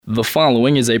The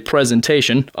following is a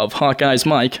presentation of Hawkeye's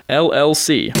Mike,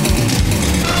 LLC.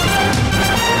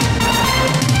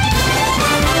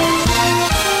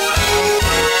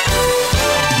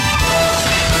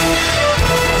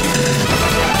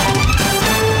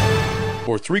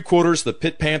 For 3 quarters, the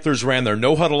Pitt Panthers ran their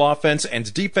no-huddle offense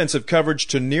and defensive coverage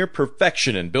to near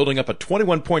perfection in building up a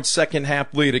 21-point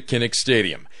second-half lead at Kinnick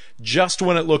Stadium. Just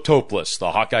when it looked hopeless,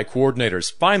 the Hawkeye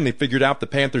coordinators finally figured out the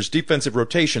Panthers' defensive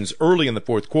rotations early in the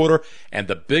fourth quarter, and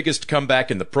the biggest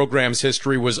comeback in the program's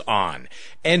history was on,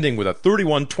 ending with a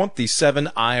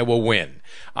 31-27 Iowa win.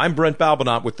 I'm Brent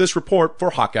Balbinot with this report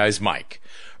for Hawkeye's Mike.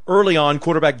 Early on,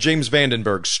 quarterback James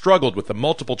Vandenberg struggled with the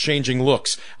multiple changing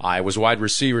looks. Iowa's wide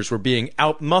receivers were being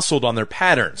out-muscled on their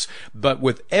patterns. But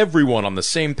with everyone on the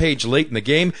same page late in the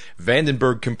game,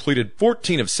 Vandenberg completed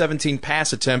 14 of 17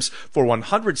 pass attempts for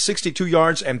 162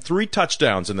 yards and 3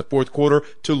 touchdowns in the fourth quarter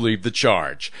to lead the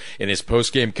charge. In his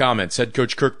post-game comments, head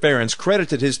coach Kirk Ferentz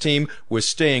credited his team with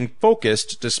staying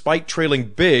focused despite trailing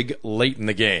big late in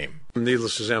the game.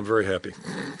 Needless to say, I'm very happy,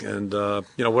 and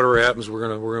whatever happens, we're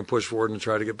gonna push forward and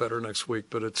try to get better next week.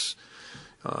 But it's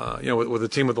with a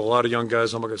team with a lot of young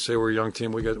guys, I'm not gonna say we're a young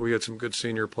team. We got some good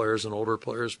senior players and older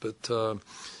players, but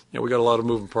we got a lot of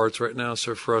moving parts right now.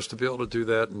 So for us to be able to do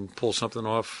that and pull something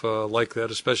off like that,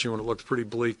 especially when it looks pretty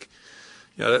bleak,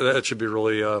 that should be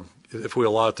really, if we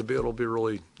allow it to be, it'll be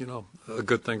really a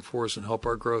good thing for us and help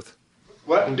our growth.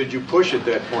 What did you push at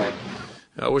that point?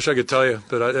 I wish I could tell you,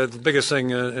 but the biggest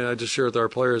thing, and I just share with our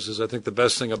players, is I think the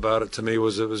best thing about it to me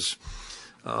was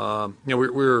we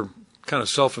were kind of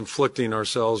self-inflicting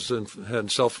ourselves and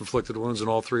had self-inflicted wounds in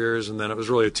all 3 areas, and then it was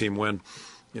really a team win.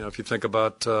 If you think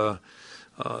about the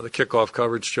kickoff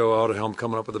coverage, Joe Alderhelm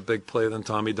coming up with a big play, then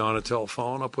Tommy Donatel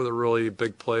following up with a really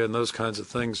big play, and those kinds of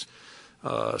things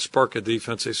spark a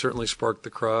defense. They certainly sparked the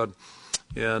crowd.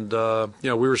 And, we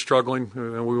were struggling,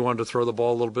 and we wanted to throw the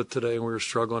ball a little bit today, and we were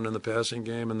struggling in the passing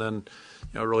game, and then,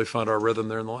 really found our rhythm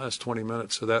there in the last 20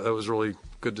 minutes. So that was really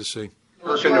good to see.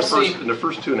 Kirk, in the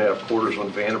first 2.5 quarters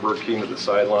when Vandenberg came to the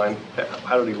sideline,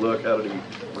 how did he look? How did he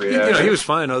react? He was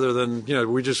fine other than,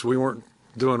 we weren't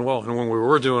doing well. And when we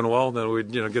were doing well, then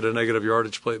we'd, get a negative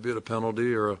yardage play, be it a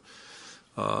penalty or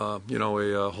a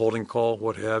holding call,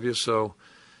 what have you. So,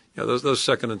 those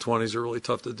second and 20s are really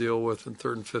tough to deal with, and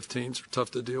third and 15s are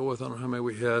tough to deal with. I don't know how many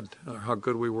we had, or how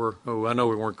good we were. Oh, I know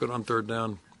we weren't good on third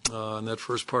down in that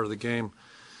first part of the game.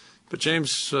 But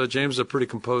James is a pretty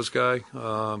composed guy.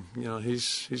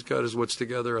 He's got his wits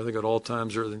together, I think, at all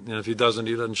times. And if he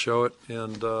doesn't show it.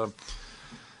 And the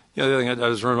other thing I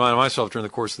was reminding myself during the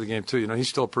course of the game too. He's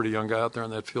still a pretty young guy out there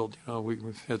on that field.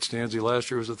 We've had Stanzi last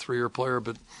year, who was a 3-year player,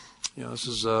 but this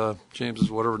is James is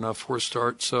fourth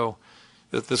start. So.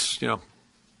 That this, not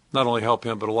only help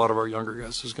him, but a lot of our younger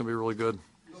guys. This is going to be really good.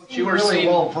 You were really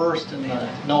well versed in the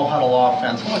no-huddle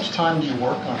offense. How much time do you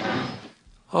work on it?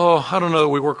 Oh, I don't know that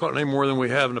we work on it any more than we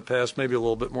have in the past. Maybe a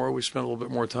little bit more. We spent a little bit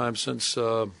more time since,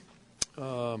 I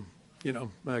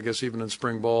guess even in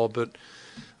spring ball. But,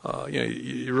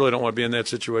 you really don't want to be in that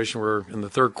situation where in the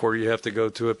third quarter you have to go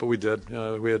to it. But we did.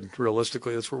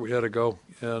 Realistically, that's where we had to go.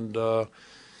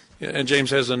 And James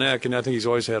has a knack, and I think he's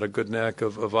always had a good knack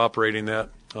of operating that,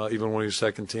 even when he was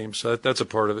second team. So that's a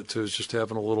part of it, too, is just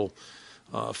having a little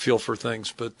feel for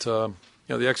things. But, the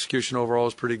execution overall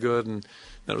is pretty good, and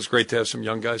it was great to have some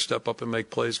young guys step up and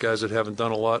make plays, guys that haven't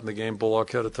done a lot in the game.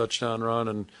 Bullock had a touchdown run,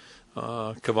 and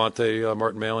Cavante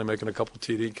Martin-Manley making a couple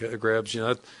TD grabs.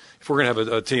 If we're going to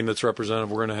have a team that's representative,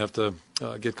 we're going to have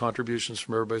to get contributions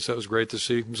from everybody. So that was great to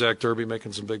see. Zach Derby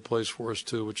making some big plays for us,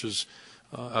 too, which is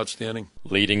outstanding.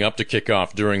 Leading up to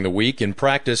kickoff during the week, in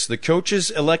practice, the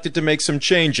coaches elected to make some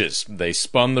changes. They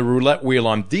spun the roulette wheel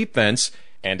on defense,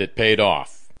 and it paid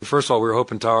off. First of all, we were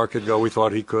hoping Tower could go. We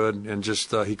thought he could, and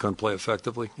just he couldn't play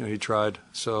effectively. He tried.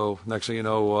 So next thing you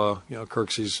know,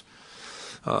 Kirksey's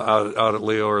out at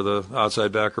Leo, or the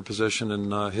outside backer position,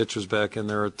 and Hitch was back in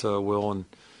there at Will. And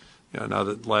now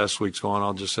that last week's gone,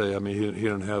 I'll just say, he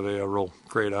didn't have a real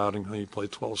great outing. He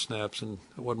played 12 snaps, and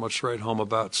there wasn't much to write home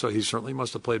about. So he certainly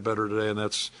must have played better today, and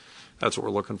that's what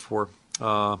we're looking for.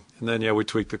 And then, we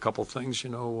tweaked a couple things.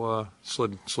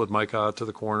 Slid Mike out to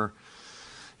the corner,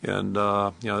 and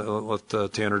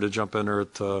let Tanner to jump in there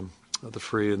at the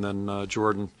free, and then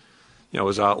Jordan,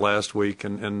 was out last week,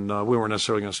 and we weren't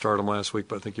necessarily going to start him last week,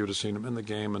 but I think you would have seen him in the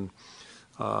game. And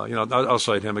I'll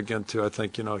cite him again too. I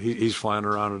think he's flying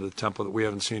around at a tempo that we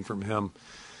haven't seen from him.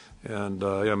 And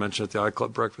I mentioned at the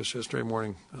iClub breakfast yesterday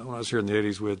morning, when I was here in the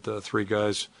 80s, we had 3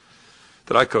 guys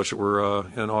that I coached that were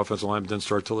in offensive line, but didn't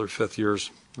start till their 5th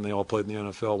years, and they all played in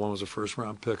the NFL. One was a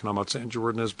first-round pick, and I'm not saying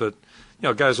Jordan is, but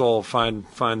guys all find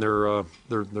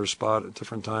their spot at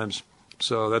different times.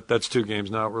 So that's 2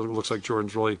 games now. It really looks like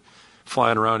Jordan's really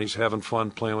flying around. He's having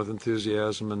fun, playing with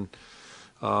enthusiasm, and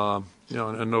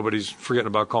and nobody's forgetting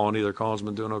about Colin either. Colin's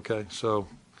been doing okay. So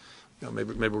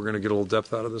maybe we're going to get a little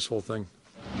depth out of this whole thing.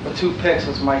 The 2 picks,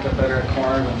 was Micah better at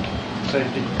corner than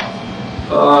safety?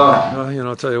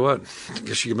 I'll tell you what. I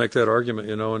guess you can make that argument,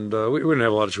 and we didn't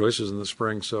have a lot of choices in the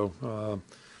spring, so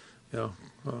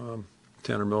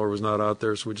Tanner Miller was not out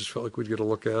there, so we just felt like we'd get a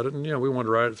look at it, and we wanted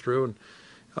to ride it through. And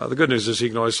the good news is he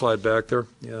can always slide back there,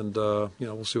 and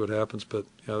we'll see what happens. But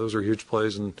those are huge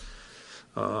plays, and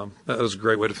that was a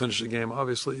great way to finish the game.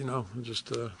 Obviously, I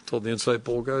just told the Insight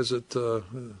Bowl guys that our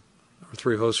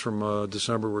 3 hosts from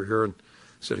December were here and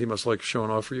said he must like showing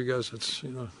off for you guys. It's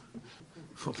we'll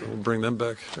bring them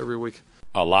back every week.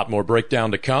 A lot more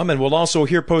breakdown to come, and we'll also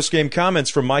hear post-game comments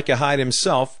from Micah Hyde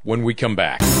himself when we come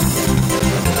back.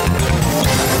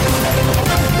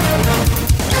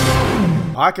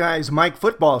 Hawkeyes Mike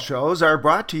football shows are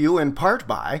brought to you in part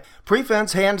by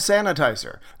Prefense Hand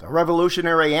Sanitizer, the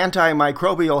revolutionary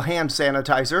antimicrobial hand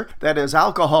sanitizer that is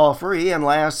alcohol-free and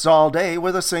lasts all day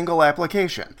with a single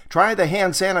application. Try the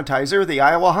hand sanitizer the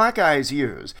Iowa Hawkeyes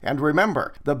use, and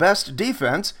remember, the best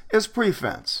defense is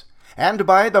Prefense. And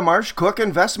by the Marsh Cook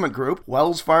Investment Group,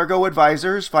 Wells Fargo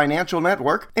Advisors Financial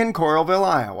Network in Coralville,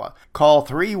 Iowa. Call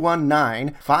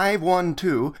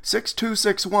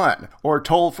 319-512-6261 or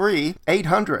toll free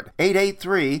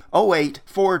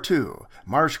 800-883-0842.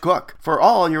 Marsh Cook, for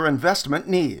all your investment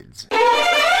needs.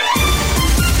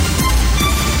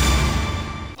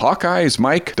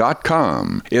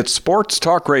 HawkeyesMike.com. It's sports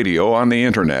talk radio on the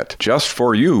internet, just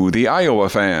for you, the Iowa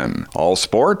fan. All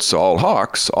sports, all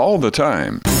Hawks, all the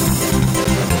time.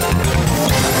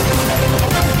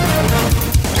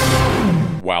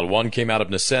 While 1 came out of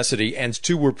necessity and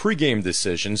 2 were pregame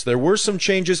decisions, there were some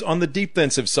changes on the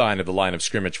defensive side of the line of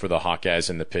scrimmage for the Hawkeyes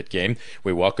in the Pitt game.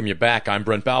 We welcome you back. I'm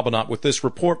Brent Balbinot with this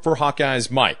report for Hawkeyes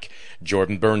Mike.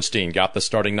 Jordan Bernstein got the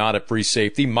starting nod at free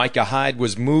safety. Micah Hyde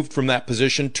was moved from that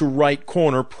position to right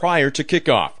corner prior to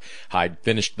kickoff. Hyde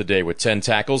finished the day with 10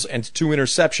 tackles and 2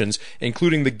 interceptions,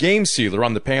 including the game sealer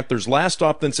on the Panthers' last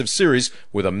offensive series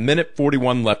with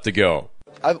 1:41 left to go.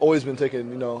 I've always been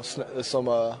taking,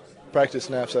 some practice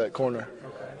snaps at corner.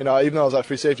 Even though I was at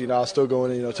free safety, I was still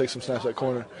going in, take some snaps at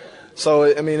corner. So,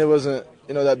 it wasn't,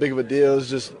 that big of a deal. It was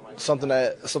just something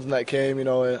that came,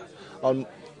 on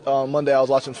Monday I was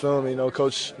watching film,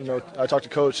 Coach, I talked to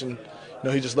Coach, and,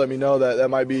 he just let me know that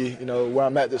might be, where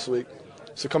I'm at this week.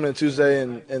 So coming in Tuesday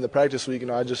and the practice week,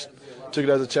 I just took it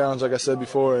as a challenge, like I said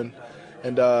before, and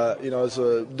it's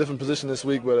a different position this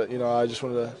week, but, I just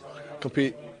wanted to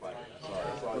compete.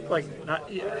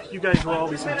 You guys were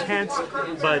always intense,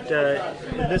 but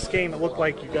in this game it looked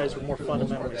like you guys were more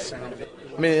fundamentally sound.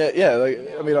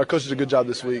 Our coach did a good job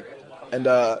this week, and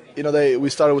we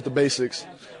started with the basics.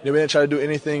 We didn't try to do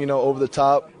anything over the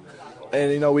top,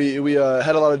 and we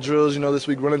had a lot of drills this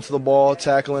week, running to the ball,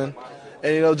 tackling,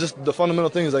 and just the fundamental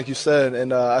things like you said,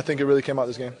 and I think it really came out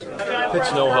this game.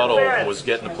 Pitt's no huddle was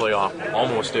getting the play off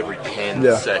almost every 10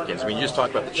 seconds. You just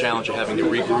talked about the challenge of having to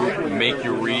regroup, make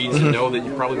your reads, and know that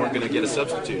you probably weren't going to get a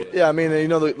substitute. Yeah,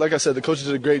 like I said, the coaches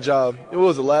did a great job. It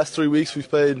was the last 3 weeks we've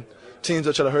played teams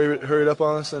that try to hurry it up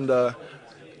on us, and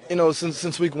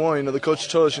since week 1, the coach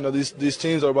told us, these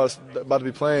teams are about to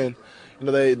be playing.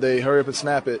 They hurry up and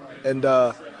snap it, and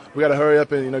we got to hurry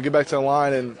up and get back to the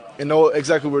line and know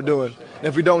exactly what we're doing. And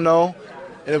if we don't know,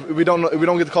 and if we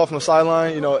don't get the call from the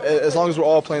sideline, as long as we're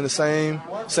all playing the same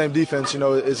defense,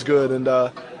 it's good, and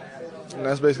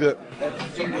that's basically it.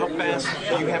 How fast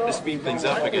do you have to speed things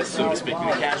up, I guess, so to speak? The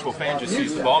casual fan just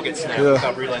sees the ball get snapped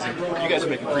without realizing you guys are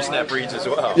making pre-snap reads as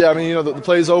well. Yeah, the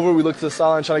play's over. We look to the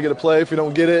sideline trying to get a play. If we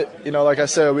don't get it, like I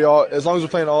said, as long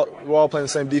as we're all playing the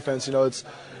same defense. It's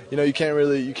you can't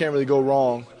really go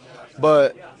wrong.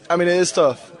 But it is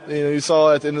tough. You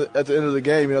saw at the end of the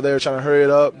game, they were trying to hurry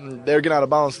it up. They were getting out of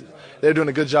bounds. They were doing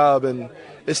a good job, and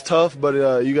it's tough. But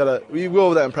we go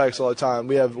over that in practice all the time.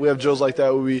 We have drills like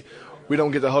that where we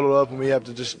don't get to huddle up and we have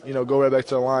to just go right back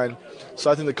to the line.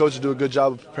 So I think the coaches do a good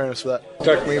job of preparing us for that.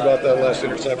 Talk to me about that last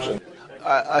interception.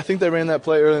 I think they ran that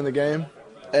play early in the game,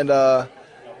 and I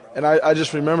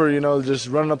just remember just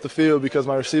running up the field because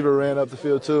my receiver ran up the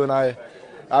field too, and I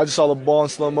just saw the ball in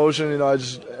slow motion. I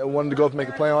just wanted to go up and make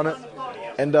a play on it.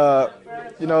 And,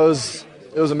 it was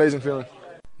an amazing feeling.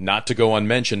 Not to go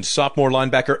unmentioned, sophomore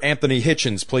linebacker Anthony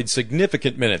Hitchens played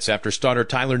significant minutes after starter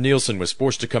Tyler Nielsen was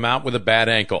forced to come out with a bad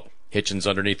ankle. Hitchens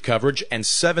underneath coverage and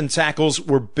 7 tackles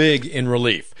were big in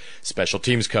relief. Special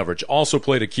teams coverage also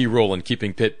played a key role in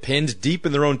keeping Pitt pinned deep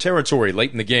in their own territory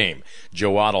late in the game.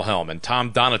 Joe Ottelhelm and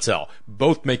Tom Donatel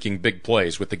both making big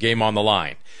plays with the game on the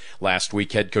line. Last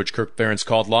week, head coach Kirk Ferentz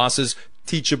called losses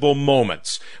teachable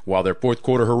moments. While their fourth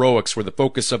quarter heroics were the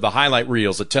focus of the highlight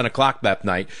reels at 10 o'clock that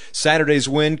night, Saturday's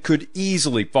win could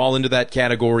easily fall into that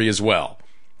category as well.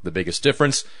 The biggest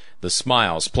difference? The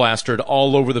smiles plastered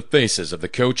all over the faces of the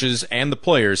coaches and the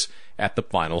players at the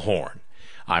Final Horn.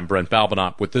 I'm Brent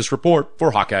Balbinot with this report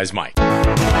for Hawkeyes Mike.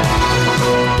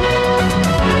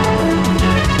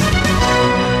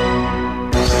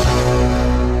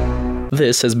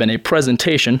 This has been a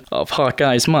presentation of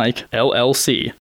Hawkeyes Mike, LLC.